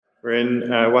We're in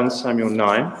 1 Samuel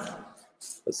 9.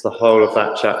 That's the whole of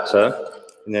that chapter.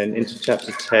 And then into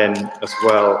chapter 10 as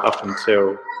well, up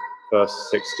until verse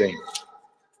 16.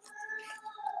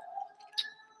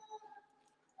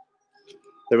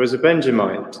 There was a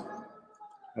Benjamite,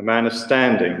 a man of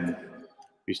standing,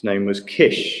 whose name was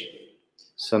Kish,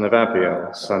 son of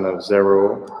Abiel, son of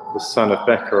Zeror, the son of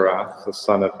Bechorath, the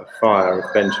son of Aphiah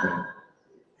of Benjamin.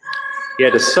 He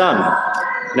had a son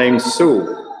named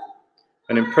Saul,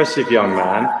 an impressive young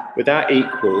man without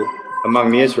equal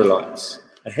among the Israelites,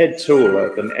 a head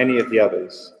taller than any of the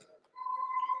others.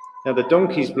 Now the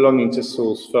donkeys belonging to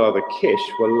Saul's father Kish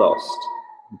were lost,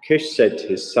 and Kish said to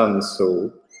his son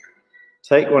Saul,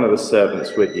 "Take one of the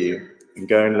servants with you and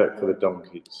go and look for the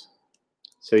donkeys."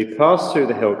 So he passed through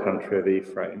the hill country of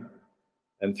Ephraim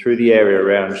and through the area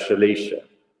around Shalisha,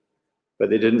 but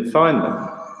they didn't find them.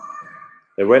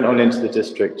 They went on into the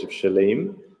district of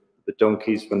Shalim, but the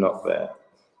donkeys were not there.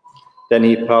 Then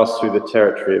he passed through the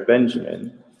territory of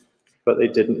Benjamin, but they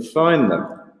didn't find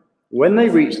them. When they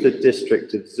reached the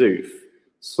district of Zuph,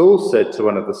 Saul said to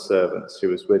one of the servants who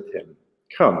was with him,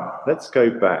 "Come, let's go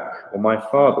back, or my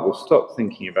father will stop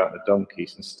thinking about the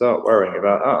donkeys and start worrying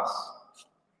about us."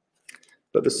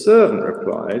 But the servant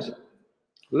replied,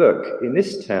 "Look, in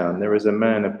this town there is a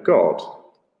man of God.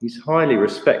 He's highly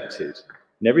respected,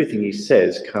 and everything he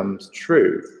says comes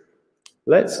true.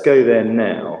 Let's go there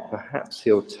now. Perhaps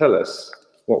he'll tell us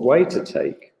what way to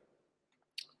take."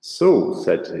 Saul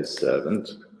said to his servant,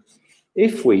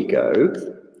 "If we go,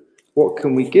 what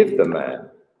can we give the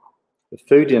man? The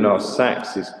food in our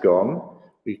sacks is gone.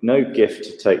 We've no gift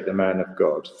to take the man of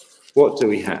God. What do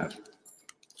we have?"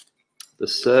 The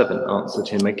servant answered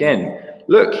him again.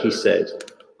 "Look," he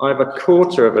said, "I have a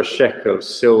quarter of a shekel of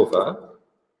silver.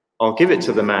 I'll give it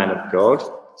to the man of God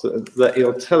so that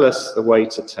he'll tell us the way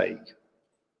to take."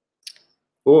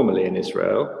 Formerly in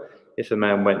Israel, if a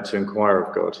man went to inquire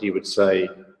of God, he would say,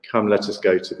 "Come, let us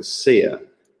go to the seer,"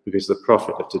 because the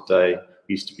prophet of today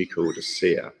used to be called a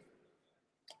seer.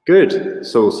 "Good,"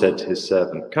 Saul said to his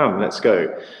servant, "come, let's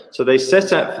go." So they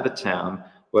set out for the town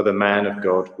where the man of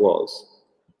God was.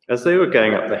 As they were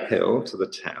going up the hill to the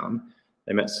town,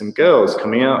 they met some girls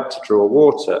coming out to draw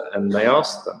water, and they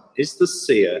asked them, "Is the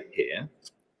seer here?"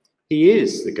 "He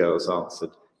is," the girls answered.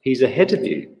 "He's ahead of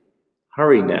you.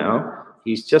 Hurry now.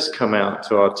 He's just come out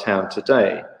to our town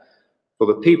today, for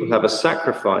the people have a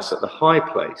sacrifice at the high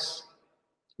place.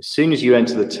 As soon as you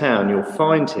enter the town, you'll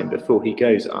find him before he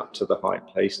goes up to the high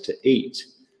place to eat.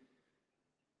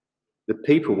 The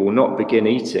people will not begin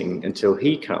eating until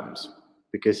he comes,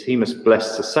 because he must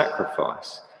bless the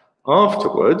sacrifice.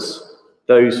 Afterwards,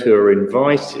 those who are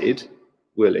invited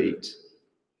will eat.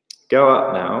 Go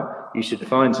up now, you should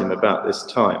find him about this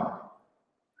time."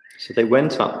 So they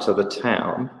went up to the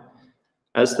town.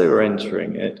 As they were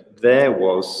entering it, there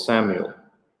was Samuel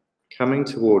coming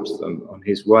towards them on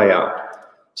his way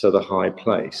up to the high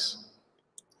place.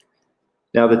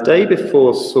 Now the day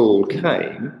before Saul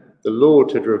came, the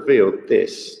Lord had revealed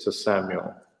this to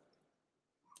Samuel.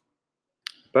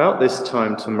 "About this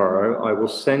time tomorrow, I will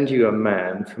send you a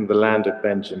man from the land of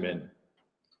Benjamin.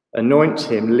 Anoint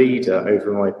him leader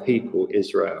over my people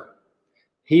Israel.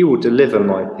 He will deliver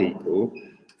my people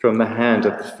from the hand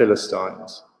of the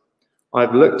Philistines.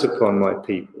 I've looked upon my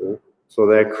people, for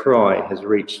their cry has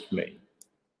reached me."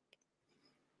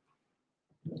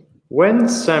 When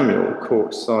Samuel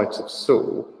caught sight of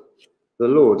Saul, the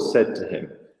Lord said to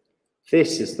him,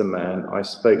 "This is the man I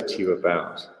spoke to you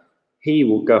about. He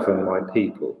will govern my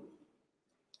people."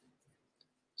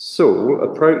 Saul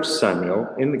approached Samuel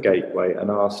in the gateway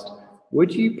and asked,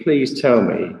 "Would you please tell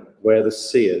me where the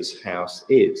seer's house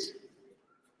is?"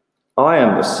 "I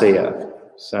am the seer,"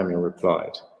 Samuel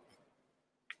replied.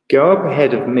 "Go up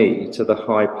ahead of me to the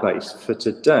high place, for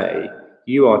today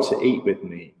you are to eat with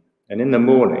me, and in the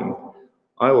morning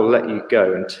I will let you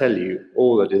go and tell you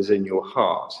all that is in your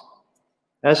heart.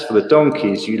 As for the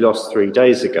donkeys you lost 3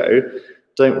 days ago,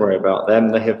 don't worry about them,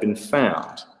 they have been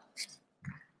found.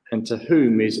 And to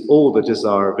whom is all the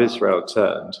desire of Israel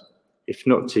turned, if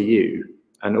not to you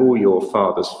and all your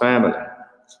father's family?"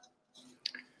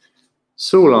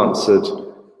 Saul answered,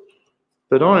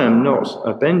 "But I am not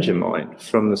a Benjamite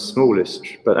from the smallest,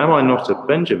 but am I not a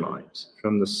Benjamite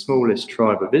from the smallest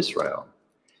tribe of Israel?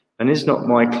 And is not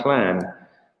my clan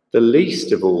the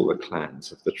least of all the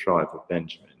clans of the tribe of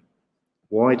Benjamin?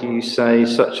 Why do you say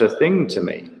such a thing to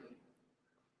me?"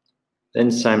 Then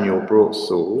Samuel brought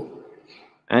Saul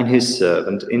and his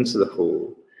servant into the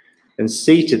hall and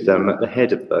seated them at the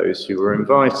head of those who were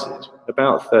invited,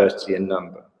 about 30 in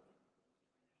number.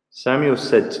 Samuel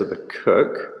said to the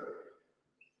cook,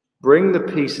 Bring the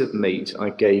piece of meat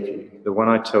I gave you, the one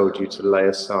I told you to lay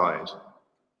aside."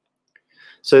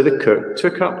 So the cook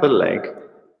took up the leg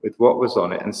with what was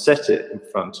on it and set it in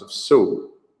front of Saul.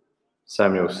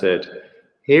 Samuel said,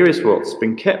 "Here is what's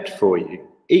been kept for you.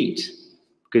 Eat,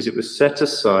 because it was set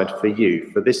aside for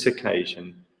you for this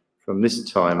occasion. From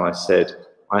this time I said,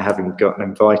 I have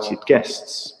invited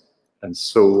guests." And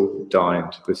Saul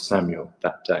dined with Samuel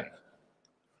that day.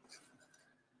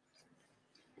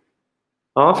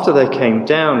 After they came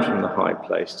down from the high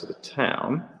place to the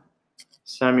town,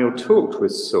 Samuel talked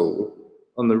with Saul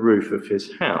on the roof of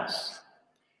his house.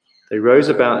 They rose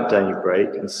about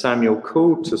daybreak, and Samuel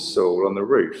called to Saul on the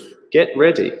roof, "Get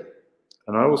ready,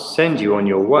 and I will send you on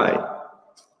your way."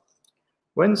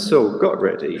 When Saul got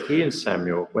ready, he and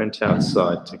Samuel went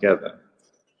outside together.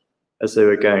 As they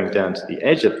were going down to the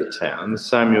edge of the town,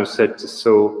 Samuel said to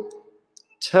Saul,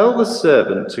 "Tell the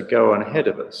servant to go on ahead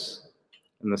of us."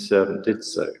 And the servant did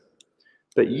so.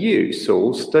 "But you,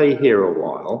 Saul, stay here a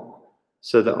while,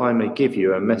 so that I may give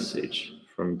you a message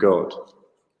from God."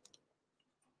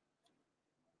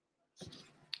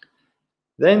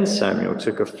 Then Samuel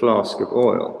took a flask of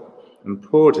oil and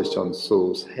poured it on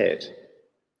Saul's head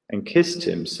and kissed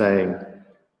him, saying,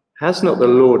 "Has not the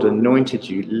Lord anointed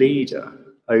you leader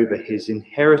over his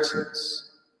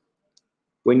inheritance?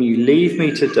 When you leave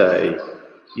me today,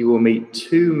 you will meet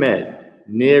 2 men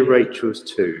near Rachel's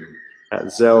tomb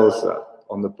at Zelzah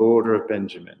on the border of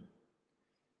Benjamin.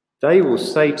 They will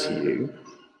say to you,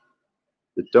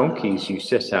 'The donkeys you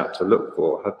set out to look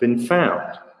for have been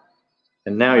found.'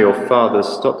 And now your father's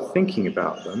stopped thinking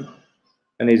about them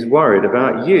and is worried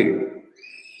about you.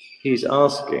 He's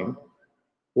asking,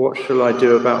 'What shall I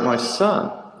do about my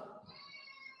son?'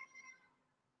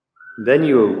 Then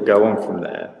you will go on from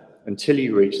there until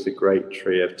you reach the great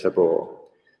tree of Tabor.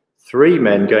 3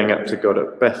 men going up to God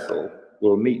at Bethel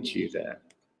will meet you there.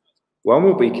 One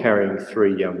will be carrying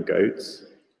 3 young goats,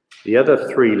 the other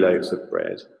 3 loaves of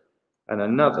bread, and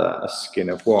another a skin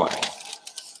of wine.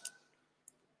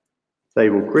 They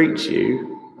will greet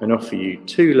you and offer you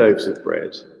 2 loaves of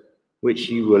bread, which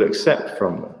you will accept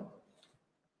from them.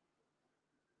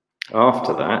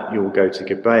 After that, you will go to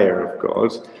Gibeah of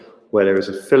God, where there is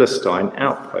a Philistine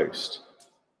outpost.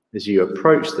 As you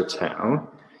approach the town,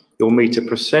 you'll meet a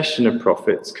procession of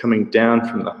prophets coming down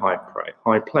from the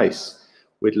high place,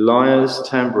 with lyres,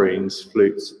 tambourines,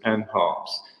 flutes, and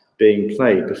harps being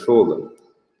played before them,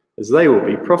 as they will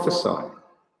be prophesying.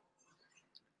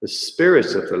 The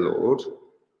Spirit of the Lord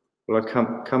will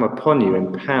come upon you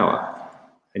in power,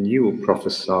 and you will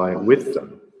prophesy with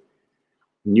them.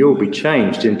 And you will be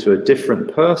changed into a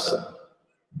different person.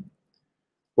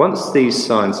 Once these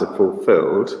signs are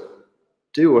fulfilled,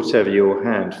 do whatever your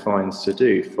hand finds to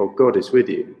do, for God is with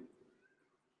you.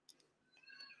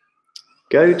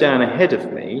 Go down ahead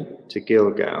of me to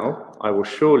Gilgal. I will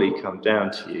surely come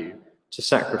down to you to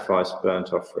sacrifice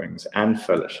burnt offerings and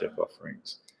fellowship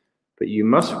offerings. But you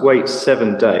must wait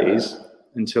 7 days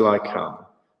until I come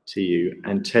to you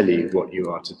and tell you what you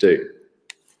are to do."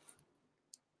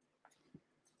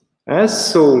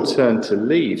 As Saul turned to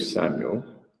leave Samuel,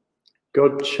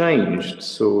 God changed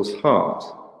Saul's heart,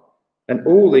 and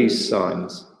all these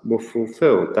signs were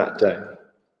fulfilled that day.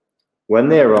 When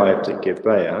they arrived at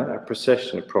Gibeah, a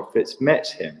procession of prophets met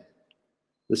him.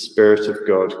 The Spirit of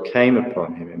God came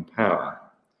upon him in power,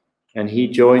 and he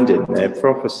joined in their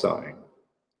prophesying.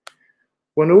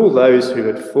 When all those who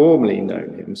had formerly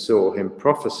known him saw him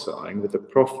prophesying with the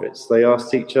prophets, they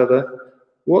asked each other,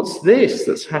 "What's this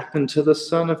that's happened to the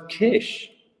son of Kish?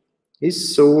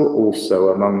 Is Saul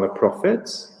also among the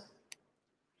prophets?"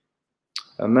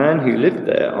 A man who lived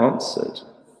there answered,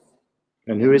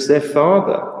 "And who is their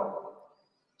father?"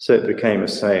 So it became a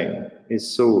saying,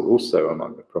 "Is Saul also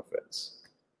among the prophets?"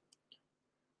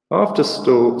 After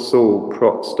Saul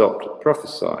stopped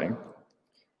prophesying,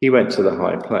 he went to the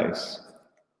high place.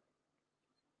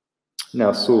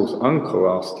 Now Saul's uncle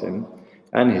asked him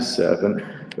and his servant,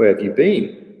 "Where have you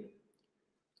been?"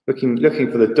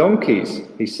 Looking for the donkeys,"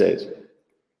 he said.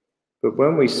 "But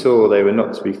when we saw they were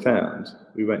not to be found,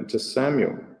 we went to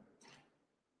Samuel."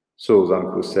 Saul's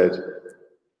uncle said,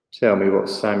 "Tell me what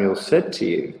Samuel said to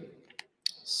you."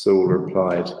 Saul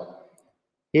replied,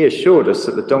 "He assured us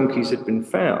that the donkeys had been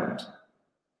found."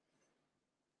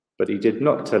 But he did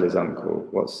not tell his uncle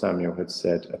what Samuel had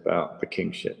said about the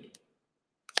kingship.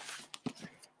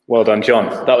 Well done, John.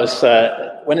 That was,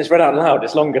 when it's read out loud,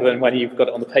 it's longer than when you've got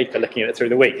it on the paper looking at it through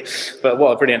the week. But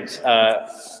what a brilliant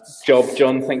job,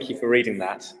 John. Thank you for reading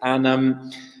that. And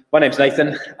my name's Nathan,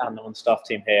 and I'm on the staff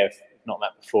team here. If you've not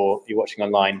met before, if you're watching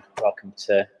online, welcome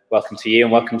to you,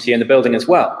 and welcome to you in the building as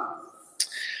well.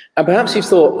 And perhaps you've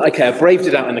thought, okay, I've braved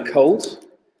it out in the cold,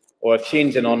 or I've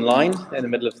tuned in online in the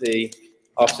middle of the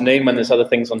afternoon when there's other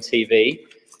things on TV.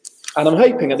 And I'm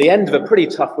hoping at the end of a pretty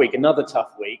tough week, another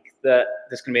tough week, that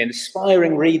there's going to be an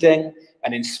inspiring reading,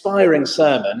 an inspiring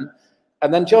sermon.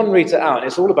 And then John reads it out, and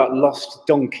it's all about lost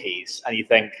donkeys. And you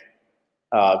think,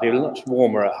 it'd be much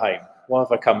warmer at home. Why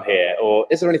have I come here? Or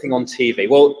is there anything on TV?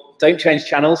 Well, don't change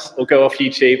channels or go off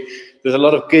YouTube. There's a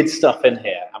lot of good stuff in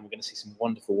here, and we're going to see some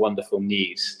wonderful, wonderful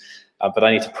news. But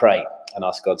I need to pray and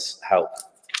ask God's help.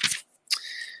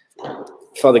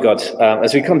 Father God,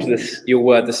 as we come to your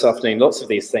word this afternoon, lots of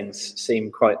these things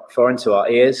seem quite foreign to our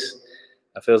ears.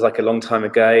 It feels like a long time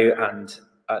ago and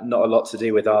not a lot to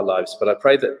do with our lives. But I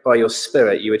pray that by your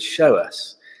Spirit, you would show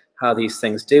us how these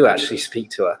things do actually speak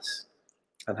to us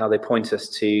and how they point us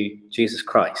to Jesus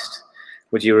Christ.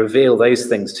 Would you reveal those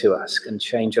things to us and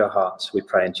change our hearts, we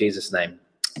pray in Jesus' name.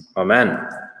 Amen.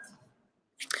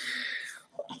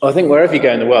 I think wherever you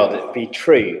go in the world, it'd be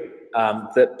true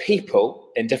that people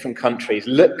in different countries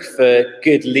look for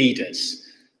good leaders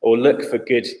or look for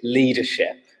good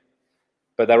leadership,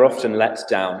 but they're often let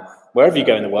down. Wherever you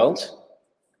go in the world,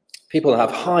 people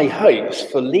have high hopes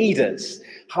for leaders,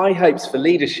 high hopes for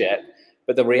leadership,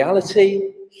 but the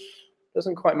reality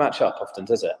doesn't quite match up often,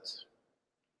 does it?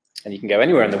 And you can go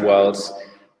anywhere in the world,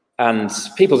 and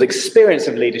people's experience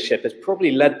of leadership has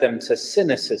probably led them to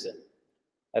cynicism,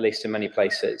 at least in many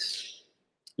places.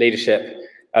 Leadership,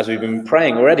 as we've been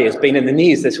praying already, has been in the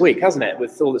news this week, hasn't it?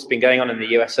 With all that's been going on in the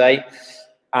USA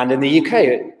and in the UK.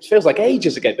 It feels like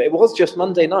ages ago, but it was just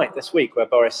Monday night this week where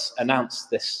Boris announced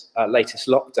this latest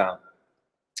lockdown.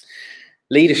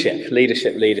 Leadership,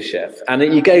 leadership, leadership. And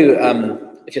you go,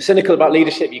 if you're cynical about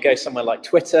leadership, you go somewhere like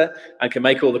Twitter and can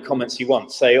make all the comments you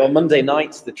want. So on Monday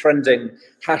night, the trending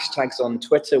hashtags on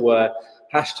Twitter were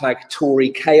hashtag Tory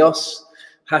chaos,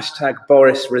 hashtag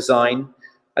Boris resign.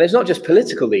 And it's not just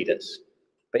political leaders,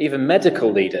 but even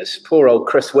medical leaders. Poor old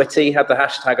Chris Whitty had the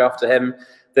hashtag after him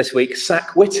this week,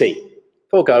 Sack Whitty.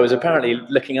 Poor guy was apparently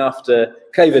looking after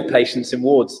COVID patients in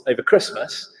wards over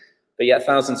Christmas, but yet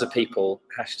thousands of people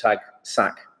hashtag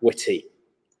Sack Whitty.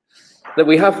 That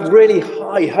we have really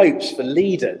high hopes for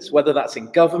leaders, whether that's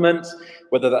in government,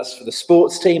 whether that's for the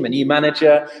sports team, a new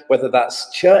manager, whether that's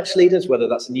church leaders, whether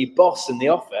that's a new boss in the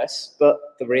office, but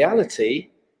the reality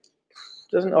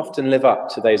doesn't often live up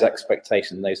to those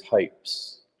expectations, those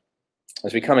hopes.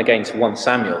 As we come again to 1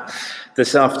 Samuel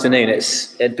this afternoon,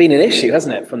 it's been an issue,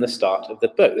 hasn't it, from the start of the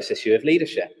book, this issue of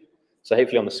leadership. So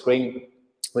hopefully on the screen,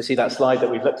 we'll see that slide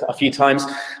that we've looked at a few times.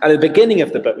 At the beginning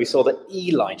of the book, we saw that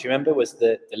Eli, do you remember, was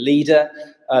the leader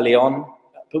early on,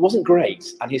 but wasn't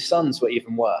great, and his sons were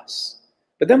even worse.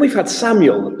 But then we've had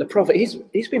Samuel, the prophet.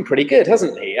 He's been pretty good,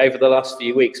 hasn't he, over the last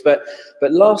few weeks? But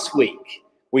last week,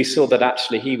 we saw that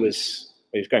actually he was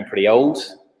going pretty old,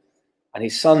 and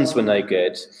his sons were no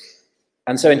good.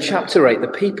 And so in chapter 8, the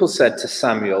people said to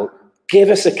Samuel, give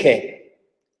us a king.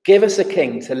 Give us a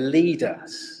king to lead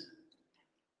us.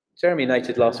 Jeremy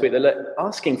noted last week that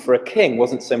asking for a king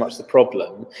wasn't so much the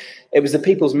problem. It was the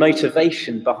people's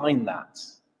motivation behind that.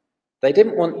 They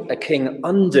didn't want a king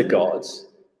under God.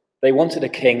 They wanted a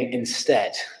king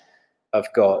instead of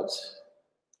God.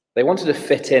 They wanted to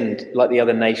fit in like the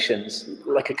other nations,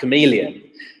 like a chameleon.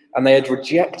 And they had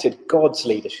rejected God's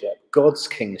leadership, God's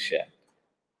kingship.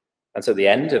 And so at the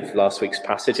end of last week's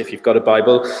passage, if you've got a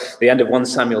Bible, the end of 1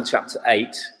 Samuel chapter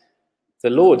 8, the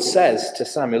Lord says to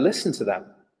Samuel, listen to them,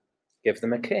 give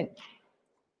them a king.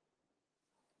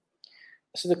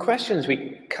 So the question as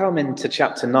we come into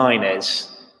chapter 9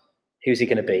 is, who's he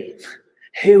going to be?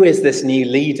 Who is this new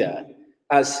leader?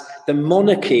 As the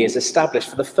monarchy is established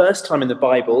for the first time in the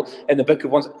Bible, in the book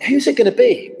of 1, who's it going to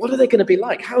be? What are they going to be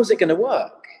like? How is it going to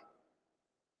work?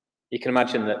 You can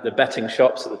imagine that the betting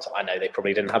shops at the time, I know they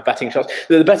probably didn't have betting shops,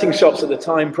 but the betting shops at the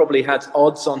time probably had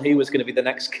odds on who was going to be the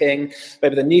next king.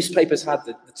 Maybe the newspapers had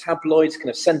the tabloids kind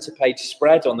of centre page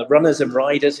spread on the runners and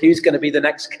riders, who's going to be the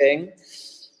next king.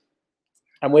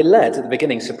 And we're led at the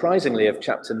beginning, surprisingly, of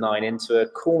chapter 9 into a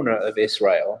corner of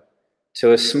Israel,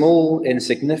 to a small,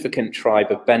 insignificant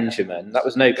tribe of Benjamin. That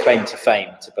was no claim to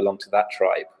fame to belong to that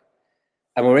tribe.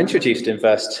 And we're introduced in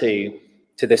verse 2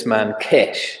 to this man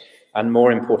Kish, and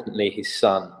more importantly, his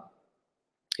son.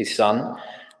 Kish's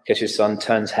son,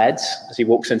 turns heads as he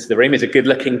walks into the room. He's a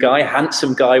good-looking guy,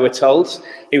 handsome guy, we're told.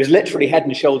 He was literally head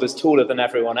and shoulders taller than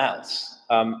everyone else.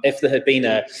 If there had been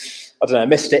a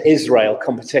Mr. Israel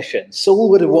competition, Saul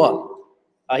would have won.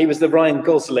 He was the Ryan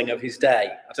Gosling of his day.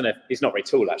 I don't know, he's not very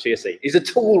tall, actually, is he? He's a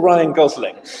tall Ryan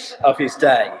Gosling of his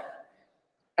day.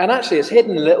 And actually, it's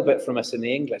hidden a little bit from us in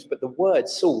the English, but the word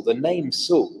Saul, the name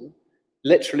Saul,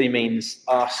 literally means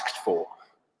asked for.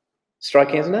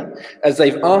 Striking, isn't it? As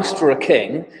they've asked for a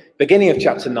king, beginning of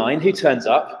chapter 9, who turns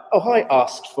up? Oh, hi,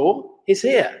 asked for. He's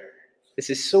here. This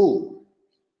is Saul.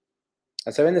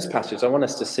 And so in this passage, I want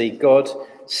us to see God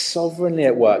sovereignly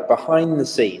at work behind the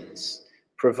scenes,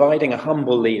 providing a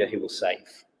humble leader who will save.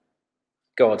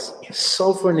 God's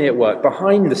sovereignly at work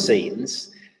behind the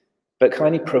scenes, but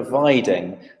kindly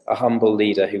providing a humble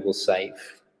leader who will save.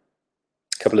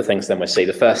 A couple of things then we'll see.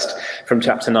 The first from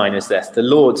chapter 9 is this: the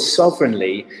Lord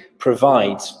sovereignly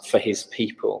provides for his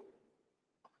people.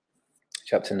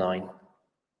 Chapter 9.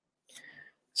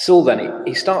 Saul then,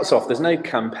 he starts off, there's no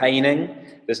campaigning,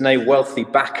 there's no wealthy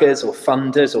backers or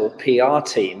funders or PR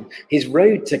team. His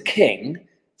road to king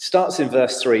starts in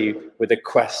verse 3 with a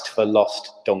quest for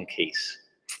lost donkeys.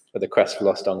 With a quest for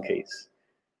lost donkeys.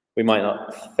 We might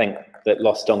not think that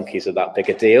lost donkeys are that big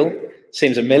a deal.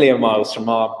 Seems a million miles from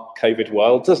our COVID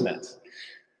world, doesn't it?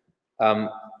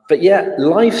 But yet,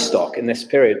 livestock in this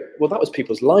period, well, that was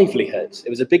people's livelihoods. It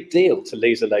was a big deal to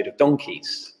lose a load of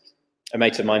donkeys. A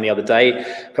mate of mine the other day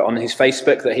put on his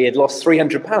Facebook that he had lost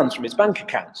 £300 from his bank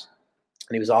account.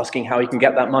 And he was asking how he can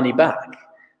get that money back.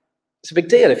 It's a big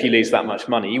deal if you lose that much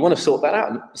money. You want to sort that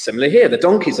out. And similarly here, the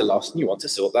donkeys are lost and you want to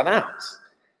sort that out.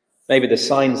 Maybe the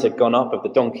signs had gone up of the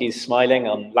donkeys smiling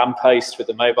on lampposts with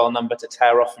the mobile number to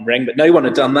tear off and ring, but no one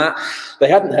had done that. They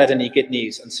hadn't heard any good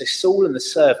news. And so Saul and the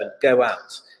servant go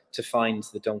out to find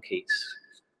the donkeys.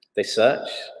 They search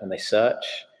and they search.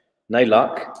 No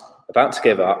luck. About to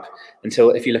give up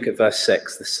until, if you look at verse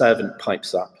 6, the servant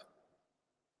pipes up.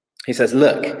 He says,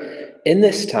 look, in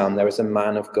this town there is a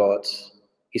man of God.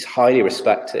 He's highly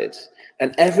respected,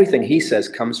 and everything he says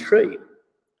comes true.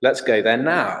 Let's go there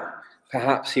now.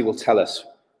 Perhaps he will tell us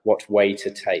what way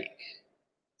to take.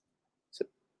 It's a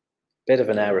bit of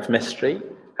an air of mystery.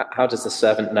 How does the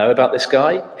servant know about this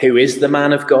guy? Who is the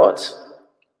man of God?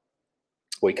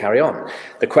 We carry on.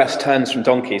 The quest turns from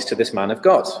donkeys to this man of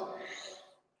God.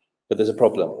 But there's a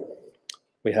problem.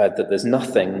 We heard that there's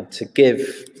nothing to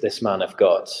give this man of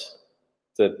God.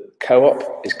 The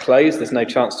co-op is closed. There's no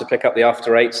chance to pick up the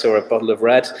after eights or a bottle of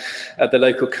red at the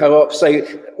local co-op. So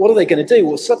what are they going to do?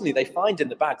 Well, suddenly they find in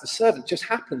the bag, the servant just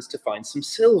happens to find some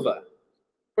silver.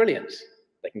 Brilliant.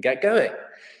 They can get going.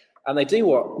 And they do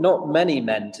what not many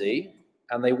men do,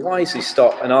 and they wisely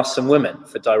stop and ask some women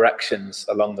for directions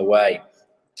along the way.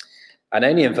 And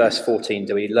only in verse 14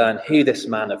 do we learn who this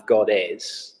man of God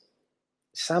is.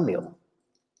 Samuel.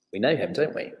 We know him,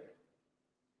 don't we?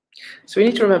 So we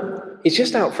need to remember, he's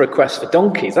just out for a quest for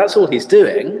donkeys. That's all he's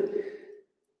doing.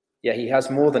 Yet he has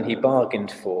more than he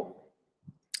bargained for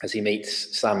as he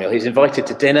meets Samuel. He's invited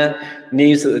to dinner,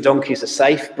 news that the donkeys are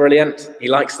safe. Brilliant. He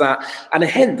likes that. And a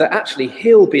hint that actually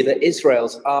he'll be the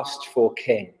Israel's asked for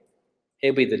king.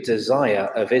 He'll be the desire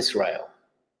of Israel.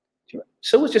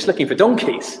 Saul was just looking for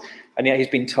donkeys, and yet he's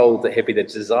been told that he'll be the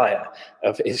desire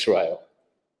of Israel.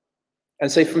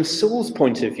 And so from Saul's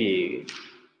point of view,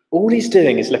 all he's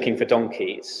doing is looking for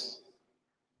donkeys.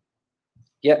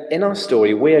 Yet in our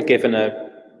story, we are given a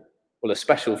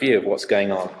special view of what's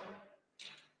going on.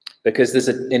 Because there's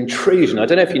an intrusion. I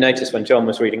don't know if you noticed when John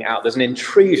was reading out, there's an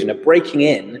intrusion, a breaking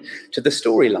in to the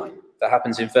storyline that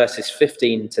happens in verses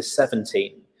 15 to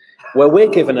 17, where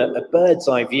we're given a bird's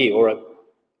eye view or a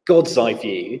God's eye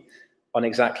view on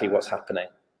exactly what's happening.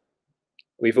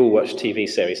 We've all watched TV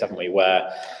series, haven't we,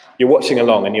 where you're watching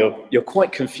along and you're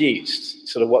quite confused,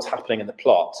 sort of what's happening in the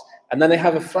plot. And then they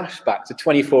have a flashback to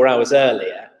 24 hours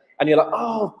earlier. And you're like,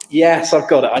 oh, yes, I've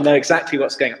got it. I know exactly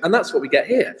what's going on. And that's what we get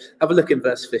here. Have a look in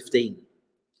verse 15.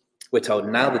 We're told,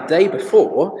 now the day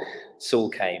before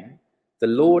Saul came, the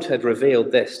Lord had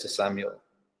revealed this to Samuel.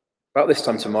 About this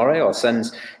time tomorrow, I'll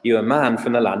send you a man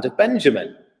from the land of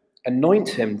Benjamin. Anoint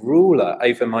him ruler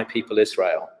over my people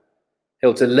Israel.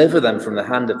 He'll deliver them from the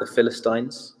hand of the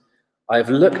Philistines. I have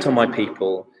looked on my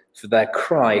people, for their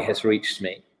cry has reached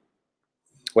me.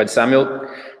 When Samuel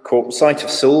caught sight of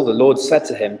Saul, the Lord said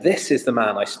to him, this is the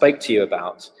man I spoke to you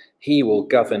about. He will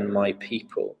govern my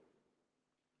people.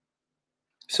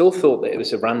 Saul thought that it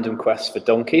was a random quest for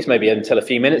donkeys, maybe until a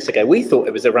few minutes ago. We thought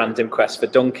it was a random quest for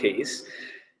donkeys.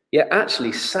 Yet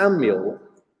actually Samuel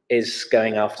is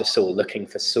going after Saul, looking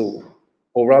for Saul.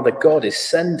 Or rather, God is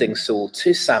sending Saul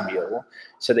to Samuel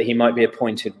so that he might be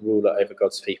appointed ruler over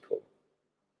God's people.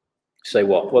 So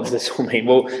what? What does this all mean?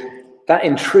 Well, that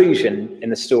intrusion in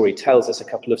the story tells us a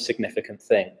couple of significant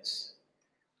things.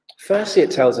 Firstly,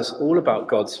 it tells us all about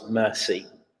God's mercy.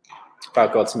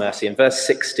 In verse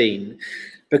 16,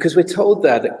 because we're told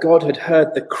there that God had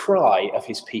heard the cry of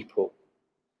his people.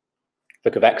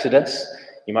 Book of Exodus,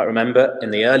 you might remember in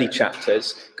the early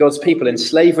chapters, God's people in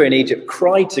slavery in Egypt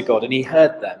cried to God and he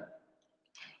heard them.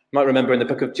 You might remember in the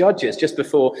book of Judges, just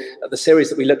before the series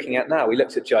that we're looking at now, we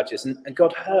looked at Judges, and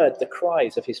God heard the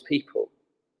cries of his people.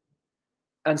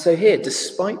 And so here,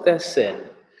 despite their sin,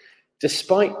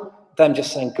 despite them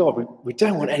just saying, God, we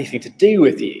don't want anything to do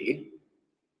with you,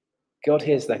 God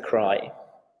hears their cry,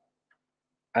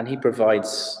 and he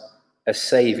provides a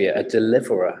saviour, a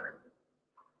deliverer.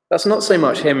 That's not so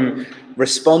much him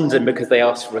responding because they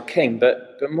asked for a king,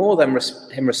 but more than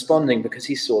him responding because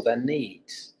he saw their need.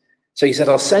 So he said,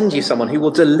 I'll send you someone who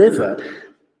will deliver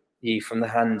you from the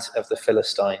hand of the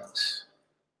Philistines.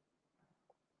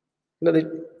 Look,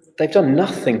 they've done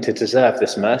nothing to deserve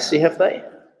this mercy, have they?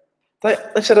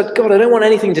 They've said, God, I don't want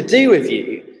anything to do with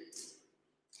you.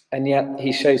 And yet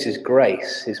he shows his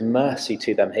grace, his mercy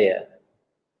to them here.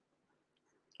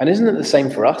 And isn't it the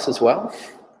same for us as well?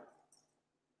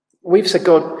 We've said,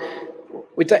 God,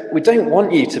 we don't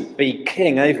want you to be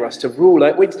king over us, to rule.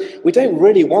 We don't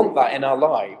really want that in our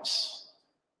lives.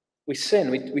 We sin,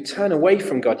 we turn away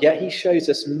from God, yet he shows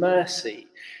us mercy.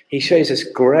 He shows us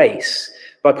grace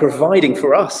by providing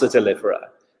for us a deliverer,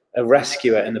 a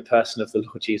rescuer in the person of the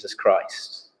Lord Jesus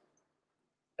Christ.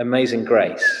 Amazing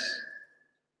grace.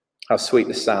 How sweet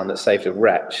the sound that saved a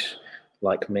wretch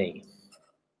like me.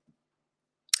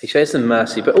 He shows them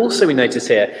mercy, but also we notice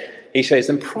here, he shows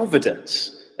them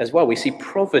providence as well. We see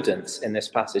providence in this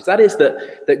passage. That is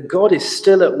that God is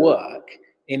still at work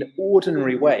in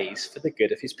ordinary ways for the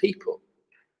good of his people.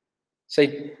 So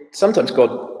sometimes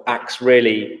God acts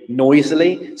really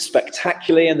noisily,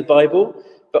 spectacularly in the Bible,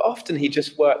 but often he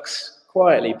just works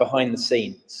quietly behind the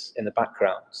scenes in the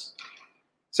background.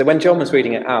 So when John was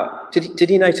reading it out, did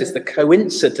you notice the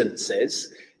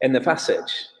coincidences in the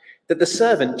passage? That the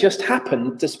servant just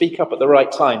happened to speak up at the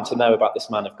right time to know about this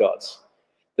man of God.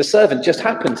 The servant just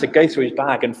happened to go through his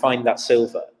bag and find that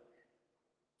silver.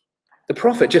 The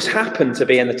prophet just happened to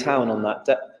be in the town on that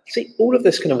day. See, all of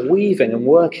this kind of weaving and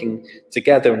working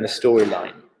together in the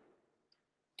storyline.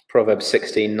 Proverbs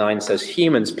 16:9 says,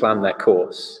 humans plan their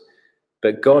course,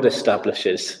 but God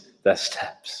establishes their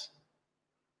steps.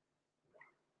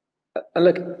 And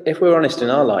look, if we're honest in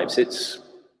our lives, it's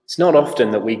not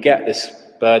often that we get this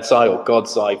bird's eye or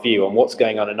God's eye view on what's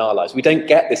going on in our lives. We don't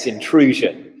get this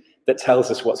intrusion that tells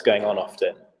us what's going on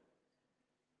often.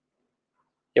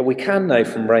 Yet we can know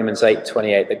from Romans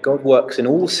 8:28 that God works in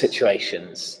all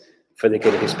situations for the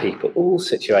good of his people, all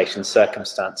situations,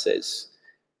 circumstances,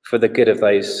 for the good of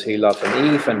those who love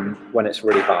him, even when it's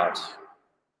really hard.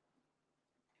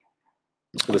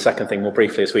 Well, the second thing, more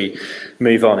briefly, as we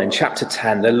move on, in chapter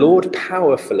 10, the Lord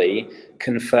powerfully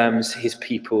confirms his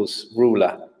people's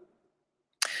ruler.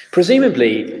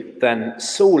 Presumably, then,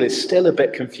 Saul is still a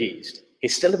bit confused.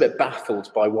 He's still a bit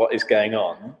baffled by what is going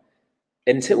on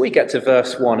until we get to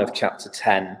verse 1 of chapter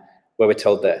 10, where we're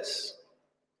told this,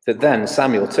 that then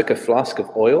Samuel took a flask of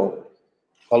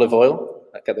olive oil,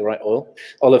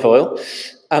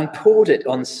 and poured it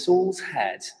on Saul's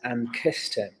head and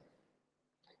kissed him.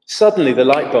 Suddenly the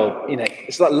light bulb,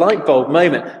 it's that light bulb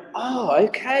moment. Oh,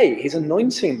 okay, he's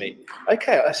anointing me.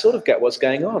 Okay, I sort of get what's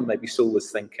going on, maybe Saul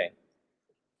was thinking.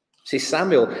 See,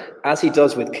 Samuel, as he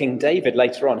does with King David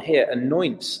later on here,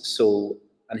 anoints Saul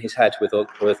and his head with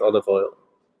olive oil.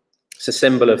 It's a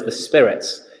symbol of the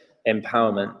Spirit's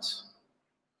empowerment.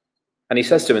 And he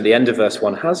says to him at the end of verse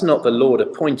 1, has not the Lord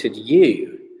appointed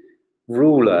you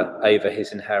ruler over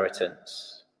his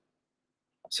inheritance?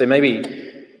 So maybe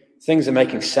things are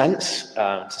making sense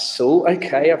to Saul.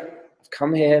 Okay, I've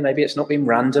come here. Maybe it's not been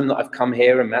random that I've come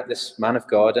here and met this man of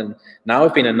God, and now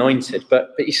I've been anointed.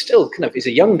 But he's still he's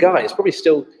a young guy. He's probably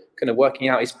still kind of working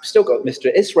out. He's still got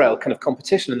Mr. Israel kind of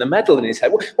competition and the medal in his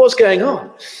head. What's going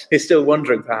on? He's still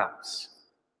wondering, perhaps.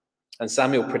 And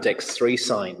Samuel predicts 3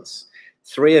 signs,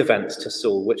 3 events to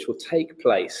Saul, which will take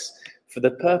place for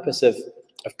the purpose of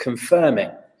confirming,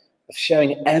 of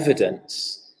showing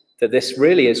evidence that this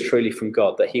really is truly from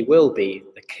God, that he will be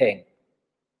the king.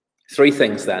 3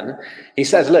 things then. He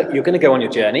says, look, you're going to go on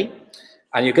your journey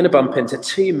and you're going to bump into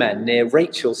 2 men near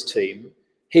Rachel's tomb.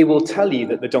 He will tell you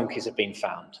that the donkeys have been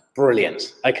found.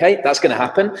 Brilliant. Okay, that's going to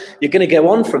happen. You're going to go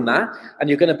on from that and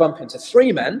you're going to bump into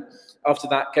 3 men after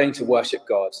that going to worship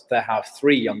God. They have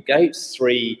 3 young goats,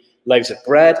 3 loaves of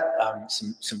bread,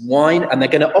 some wine, and they're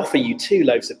going to offer you 2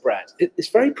 loaves of bread. It's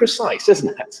very precise,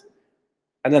 isn't it?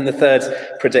 And then the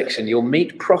 3rd prediction, you'll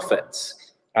meet prophets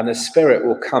and the Spirit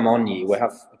will come on you. We'll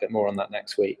have a bit more on that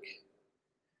next week.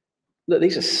 Look,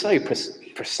 these are so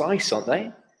precise, aren't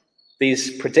they?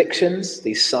 These predictions,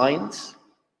 these signs.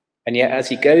 And yet as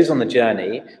he goes on the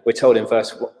journey, we're told in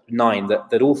verse 9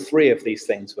 that all 3 of these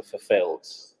things were fulfilled.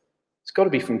 It's got to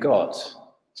be from God.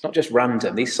 It's not just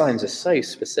random. These signs are so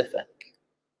specific.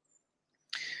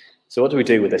 So what do we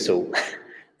do with this all?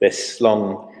 This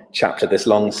long chapter, this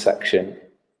long section?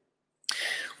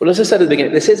 Well, as I said at the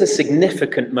beginning, this is a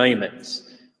significant moment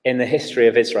in the history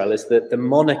of Israel, as that the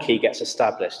monarchy gets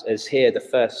established, as here the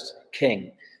first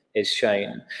king is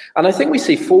shown. And I think we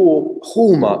see 4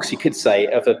 hallmarks, you could say,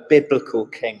 of a biblical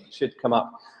king. It should come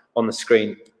up on the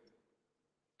screen.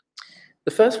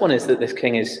 The first one is that this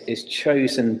king is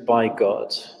chosen by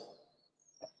God.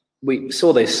 We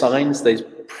saw those signs, those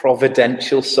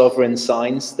providential, sovereign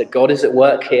signs, that God is at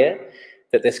work here,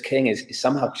 that this king is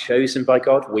somehow chosen by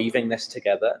God, weaving this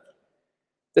together.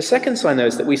 The second sign, though,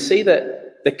 is that we see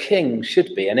that the king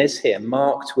should be, and is here,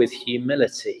 marked with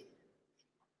humility.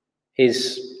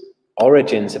 His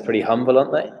origins are pretty humble,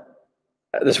 aren't they?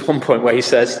 There's one point where he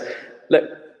says, look,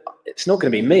 it's not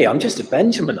going to be me. I'm just a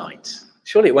Benjaminite.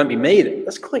 Surely it won't be me.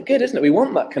 That's quite good, isn't it? We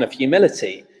want that kind of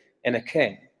humility in a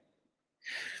king.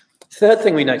 Third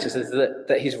thing we notice is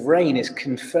that his reign is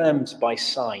confirmed by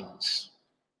signs.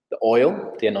 The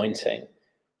oil, the anointing,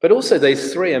 but also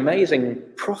those 3 amazing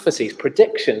prophecies,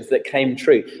 predictions that came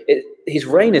true. His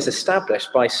reign is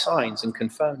established by signs and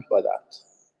confirmed by that.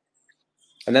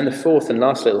 And then the fourth and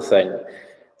last little thing,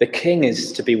 the king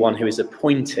is to be one who is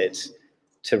appointed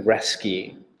to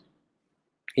rescue.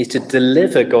 He's to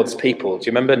deliver God's people. Do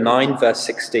you remember 9 verse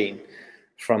 16?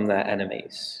 From their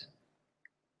enemies.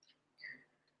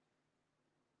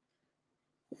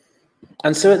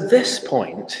 And so at this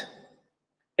point,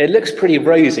 it looks pretty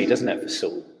rosy, doesn't it, for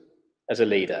Saul as a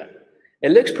leader? It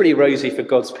looks pretty rosy for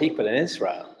God's people in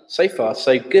Israel. So far,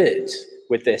 so good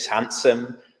with this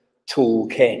handsome, tall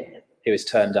king who has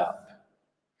turned up.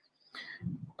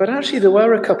 But actually, there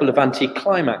were a couple of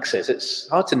anticlimaxes. It's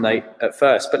hard to note at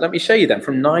first, but let me show you them.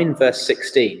 From 9 verse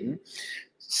 16,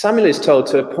 Samuel is told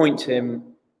to appoint him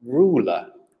ruler,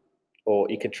 or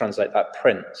you could translate that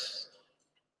prince.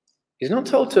 He's not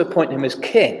told to appoint him as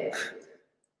king,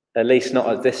 at least not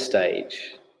at this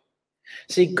stage.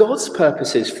 See, God's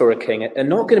purposes for a king are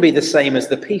not going to be the same as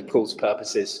the people's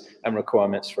purposes and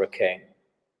requirements for a king.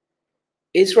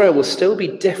 Israel will still be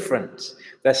different.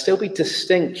 They'll still be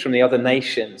distinct from the other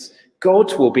nations.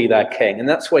 God will be their king. And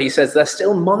that's why he says they're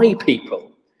still my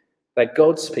people. They're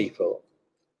God's people.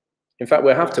 In fact,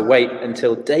 we'll have to wait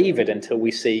until David, until we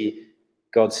see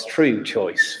God's true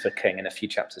choice for king in a few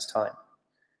chapters' time.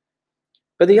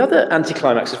 But the other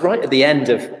anticlimax is right at the end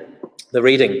of the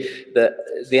reading,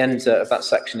 the end of that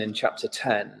section in chapter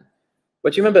 10.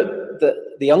 But do you remember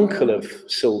that the uncle of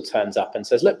Saul turns up and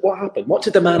says, look, what happened? What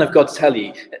did the man of God tell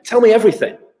you? Tell me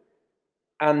everything.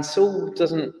 And Saul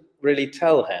doesn't really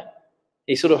tell him.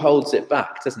 He sort of holds it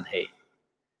back, doesn't he?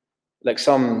 Like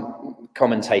some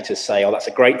commentators say, oh, that's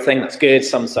a great thing, that's good.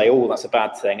 Some say, oh, that's a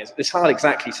bad thing. It's hard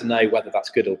exactly to know whether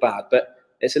that's good or bad, but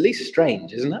it's at least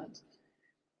strange, isn't it?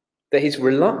 That he's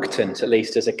reluctant, at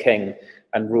least as a king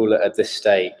and ruler at this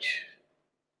stage.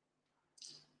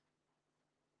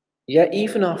 Yet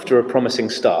even after a promising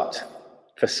start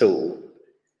for Saul,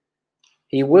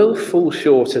 he will fall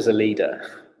short as a leader.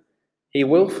 He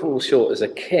will fall short as a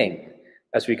king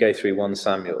as we go through 1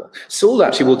 Samuel. Saul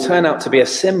actually will turn out to be a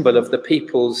symbol of the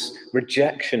people's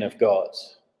rejection of God.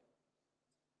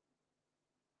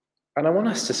 And I want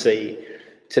us to see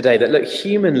today that, look,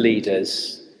 human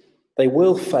leaders, they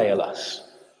will fail us.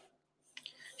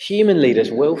 Human leaders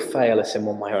will fail us in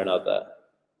one way or another.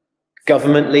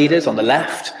 Government leaders on the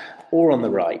left or on the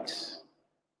right.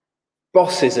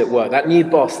 Bosses at work, that new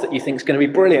boss that you think is going to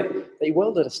be brilliant, they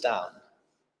will let us down.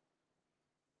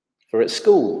 For at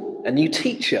school, a new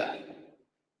teacher,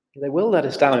 they will let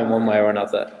us down in one way or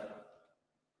another.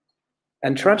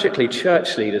 And tragically,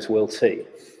 church leaders will too.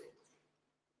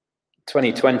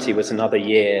 2020 was another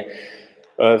year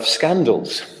of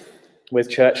scandals with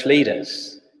church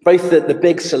leaders. Both the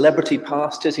big celebrity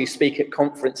pastors who speak at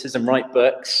conferences and write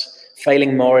books,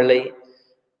 failing morally,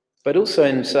 but also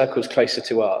in circles closer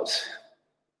to ours.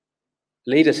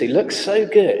 Leaders who look so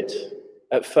good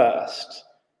at first,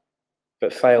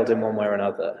 but failed in one way or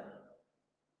another.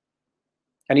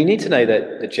 And you need to know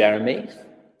that Jeremy,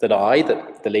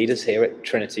 that the leaders here at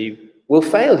Trinity will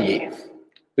fail you.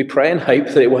 We pray and hope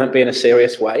that it won't be in a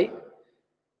serious way,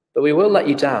 but we will let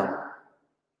you down.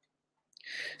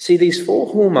 See, these 4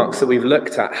 hallmarks that we've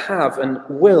looked at have and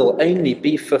will only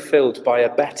be fulfilled by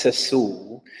a better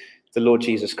Saul, the Lord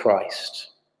Jesus Christ,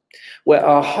 where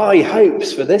our high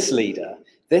hopes for this leader,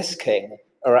 this king,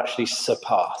 are actually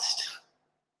surpassed.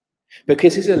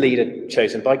 Because he's a leader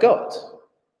chosen by God.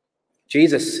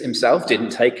 Jesus himself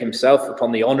didn't take himself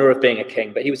upon the honor of being a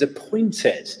king, but he was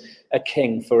appointed a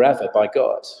king forever by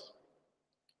God.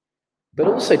 But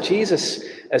also Jesus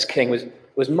as king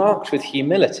was marked with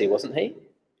humility, wasn't he?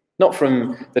 not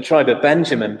from the tribe of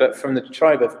Benjamin, but from the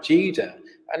tribe of Judah.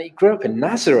 And he grew up in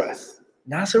Nazareth.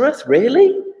 Nazareth,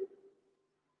 really?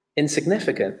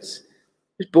 Insignificant.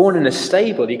 He was born in a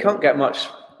stable. You can't get much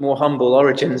more humble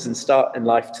origins and start in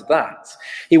life to that.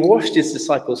 He washed his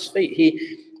disciples' feet.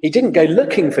 He didn't go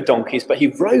looking for donkeys, but he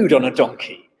rode on a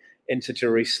donkey into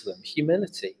Jerusalem.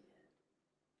 Humility.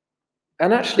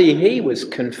 And actually, he was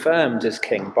confirmed as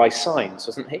king by signs,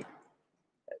 wasn't he?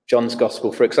 John's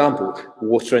Gospel, for example,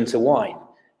 water into wine,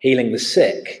 healing the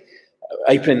sick,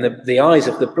 opening the eyes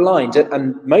of the blind,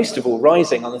 and most of all,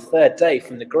 rising on the third day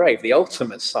from the grave, the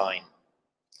ultimate sign.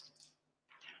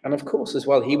 And of course, as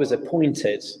well, he was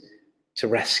appointed to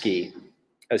rescue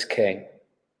as king.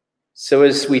 So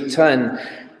as we turn,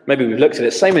 maybe we've looked at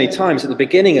it so many times at the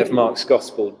beginning of Mark's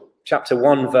Gospel, chapter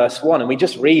 1, verse 1, and we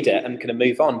just read it and kind of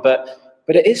move on. But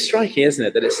it is striking, isn't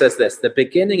it, that it says this, the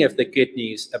beginning of the good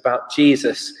news about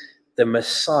Jesus, the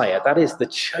Messiah, that is the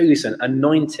chosen,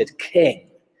 anointed king,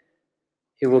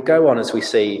 who will go on, as we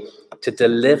see, to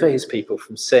deliver his people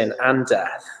from sin and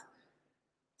death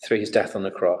through his death on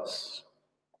the cross.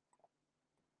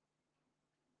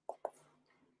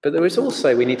 But there is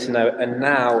also, we need to know, a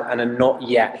now and a not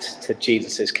yet to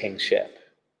Jesus' kingship.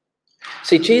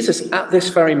 See, Jesus at this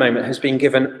very moment has been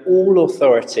given all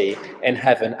authority in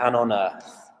heaven and on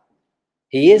earth.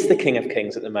 He is the King of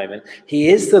Kings at the moment. He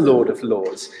is the Lord of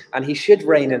Lords, and he should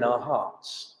reign in our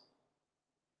hearts.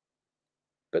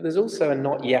 But there's also a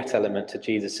not yet element to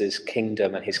Jesus'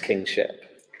 kingdom and his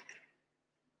kingship.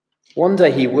 One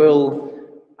day he will,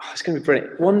 it's going to be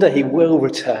brilliant. One day he will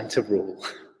return to rule.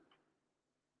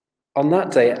 On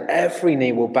that day, every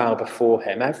knee will bow before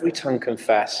him, every tongue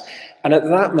confess, and at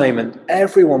that moment,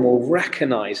 everyone will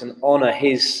recognize and honor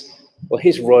his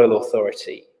royal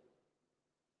authority.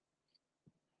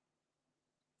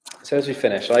 So as we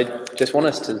finish, I just want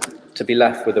us to be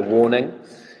left with a warning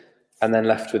and then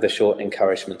left with a short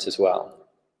encouragement as well.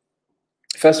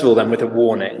 First of all, then, with a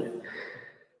warning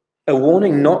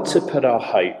not to put our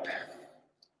hope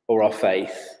or our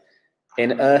faith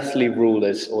in earthly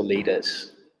rulers or leaders.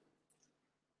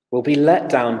 We'll be let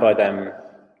down by them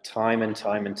time and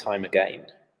time and time again.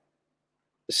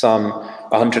 Psalm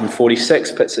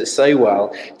 146 puts it so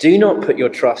well. Do not put your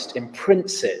trust in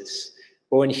princes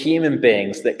or in human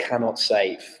beings that cannot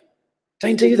save.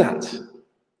 Don't do that.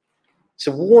 It's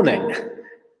a warning,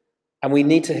 and we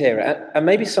need to hear it. And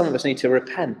maybe some of us need to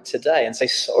repent today and say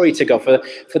sorry to God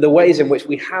for the ways in which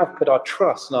we have put our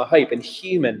trust and our hope in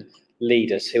human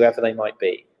leaders, whoever they might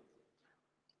be.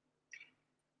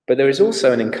 But there is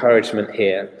also an encouragement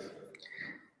here,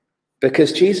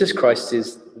 because Jesus Christ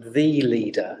is the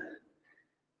leader,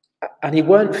 and he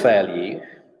won't fail you,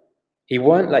 he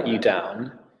won't let you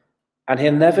down, and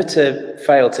he'll never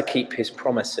fail to keep his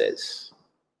promises.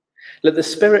 Look, the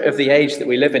spirit of the age that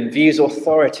we live in views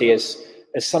authority as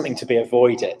something to be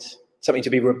avoided, something to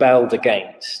be rebelled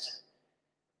against.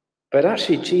 But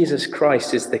actually, Jesus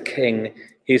Christ is the king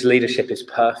whose leadership is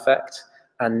perfect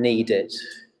and needed.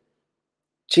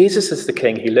 Jesus is the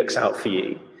king who looks out for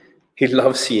you, who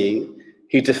loves you,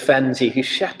 who defends you, who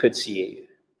shepherds you.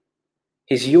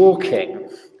 He's your king.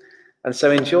 And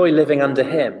so enjoy living under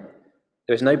him.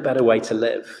 There is no better way to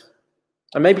live.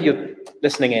 And maybe you're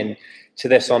listening in to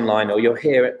this online, or you're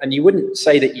here and you wouldn't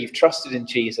say that you've trusted in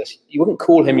Jesus. You wouldn't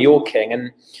call him your king.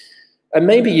 And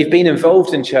maybe you've been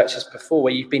involved in churches before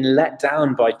where you've been let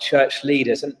down by church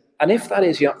leaders. And if that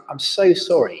is you, I'm so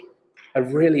sorry. I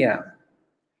really am.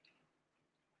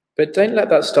 But don't let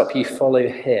that stop you follow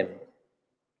him.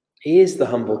 He is the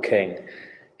humble king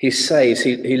who saves,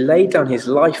 who laid down his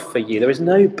life for you. There is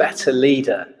no better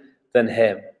leader than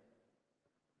him.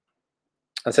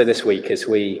 And so this week, as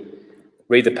we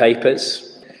read the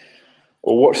papers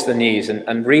or watch the news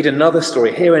and read another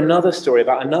story, hear another story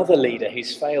about another leader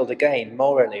who's failed again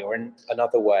morally or in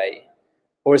another way,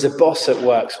 or as a boss at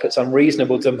work puts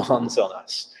unreasonable demands on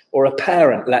us, or a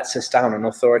parent lets us down an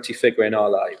authority figure in our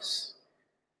lives,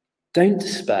 don't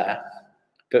despair,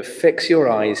 but fix your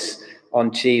eyes on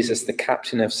Jesus, the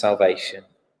captain of salvation.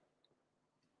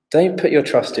 Don't put your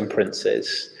trust in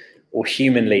princes or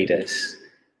human leaders,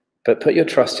 but put your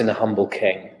trust in a humble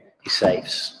king who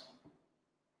saves.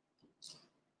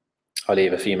 I'll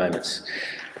leave a few moments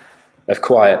of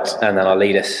quiet, and then I'll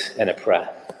lead us in a prayer.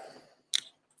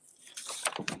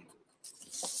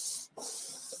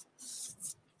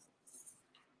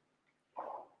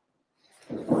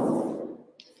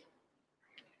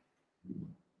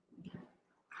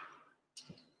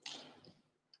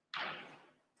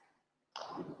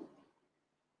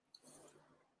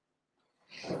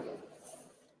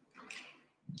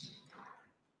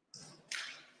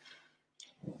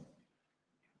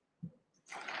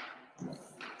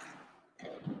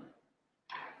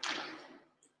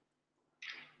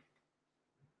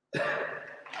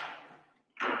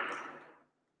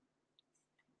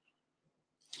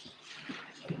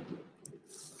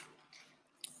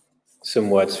 some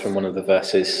words from one of the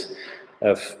verses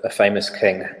of a famous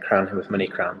king, crown him with many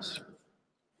crowns.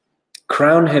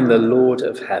 Crown him the Lord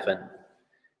of heaven,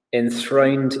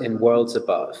 enthroned in worlds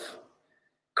above.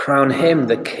 Crown him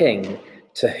the king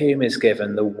to whom is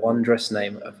given the wondrous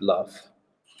name of love.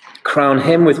 Crown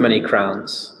him with many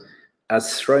crowns,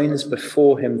 as thrones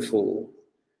before him fall.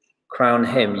 Crown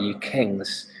him, you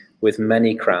kings, with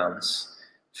many crowns,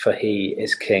 for he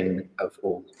is King of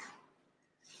all.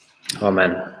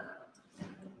 Amen.